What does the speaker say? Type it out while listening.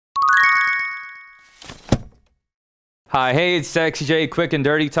Hi, hey, it's Sexy J, quick and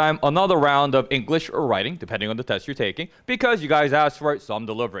dirty time. Another round of English or writing, depending on the test you're taking, because you guys asked for it, so I'm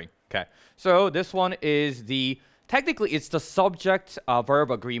delivering. Okay, so this one is technically it's the subject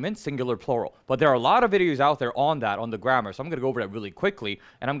verb agreement, singular plural. But there are a lot of videos out there on that, on the grammar, so I'm going to go over that really quickly,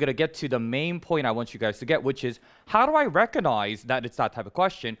 and I'm going to get to the main point I want you guys to get, which is, how do I recognize that it's that type of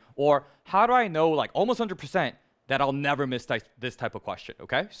question, or how do I know, like, almost 100% that I'll never miss this type of question,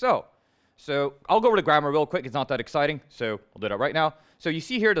 okay? So I'll go over the grammar real quick. It's not that exciting, so I'll do that right now. So you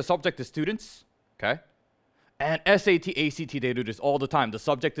see here the subject is students, okay? And SAT, ACT, they do this all the time. The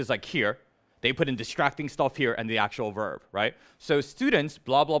subject is like here. They put in distracting stuff here and the actual verb, right? So students,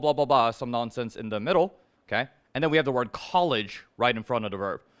 blah, blah, blah, blah, blah, some nonsense in the middle, okay? And then we have the word college right in front of the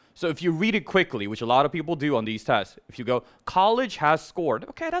verb. So if you read it quickly, which a lot of people do on these tests, if you go, college has scored,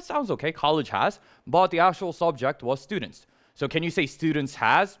 okay, that sounds okay, college has, but the actual subject was students. So can you say students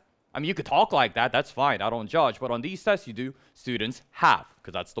has? I mean, you could talk like that. That's fine. I don't judge. But on these tests, you do students have,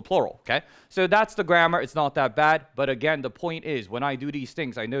 because that's the plural, okay? So that's the grammar. It's not that bad. But again, the point is, when I do these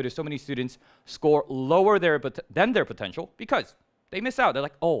things, I notice so many students score lower than their potential because they miss out. They're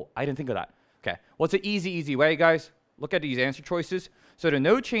like, oh, I didn't think of that. Okay, what's an easy way, guys? Look at these answer choices. So the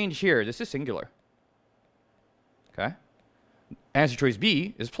no change here, this is singular, okay? Answer choice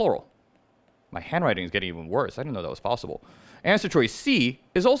B is plural. My handwriting is getting even worse. I didn't know that was possible. Answer choice C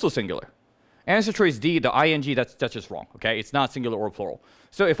is also singular. Answer choice D, the ing, that's just wrong, okay? It's not singular or plural.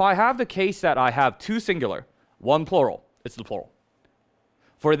 So if I have the case that I have two singular, one plural, it's the plural.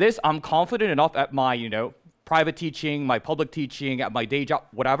 For this, I'm confident enough at my, private teaching, my public teaching, at my day job,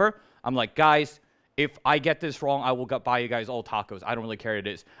 whatever. I'm like, guys, if I get this wrong, I will buy you guys all tacos. I don't really care what it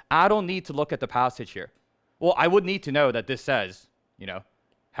is. I don't need to look at the passage here. Well, I would need to know that this says,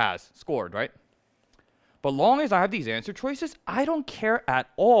 has scored, right? But long as I have these answer choices, I don't care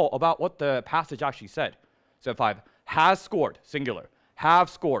at all about what the passage actually said. So if I have has scored, singular, have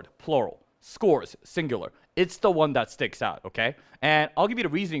scored, plural, scores, singular, it's the one that sticks out, okay? And I'll give you the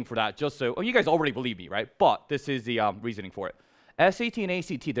reasoning for that just so, you guys already believe me, right? But this is the reasoning for it. SAT and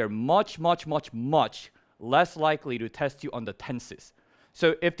ACT, they're much less likely to test you on the tenses.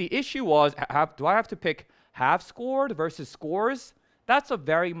 So if the issue was, do I have to pick have scored versus scores? That's a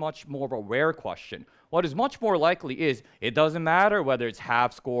very much more of a rare question. What is much more likely is it doesn't matter whether it's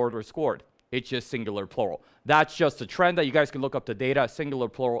have scored or scored. It's just singular plural. That's just a trend that you guys can look up the data. Singular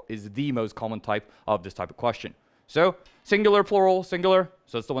plural is the most common type of this type of question. So singular plural, singular.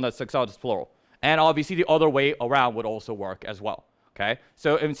 So it's the one that sticks out as plural. And obviously the other way around would also work as well. Okay.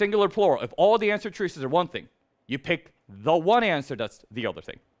 So in singular plural, if all the answer choices are one thing, you pick the one answer that's the other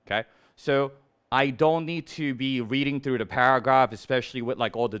thing. Okay. So I don't need to be reading through the paragraph, especially with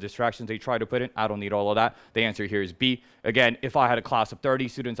like all the distractions they try to put in. I don't need all of that. The answer here is B. Again, if I had a class of 30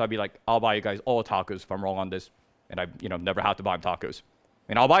 students, I'd be like, I'll buy you guys all tacos if I'm wrong on this. And I, never have to buy them tacos.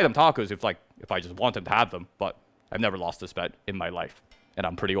 And I'll buy them tacos if I just want them to have them. But I've never lost this bet in my life. And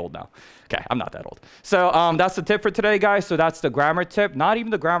I'm pretty old now. Okay, I'm not that old. So that's the tip for today, guys. So that's the grammar tip. Not even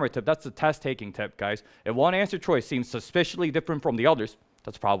the grammar tip. That's the test-taking tip, guys. If one answer choice seems suspiciously different from the others,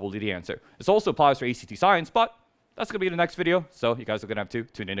 that's probably the answer. This also applies for ACT Science, but that's going to be the next video, so you guys are going to have to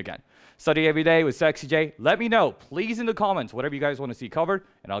tune in again. Study every day with Sexy J. Let me know, please, in the comments, whatever you guys want to see covered,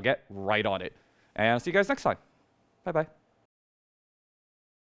 and I'll get right on it. And I'll see you guys next time. Bye-bye.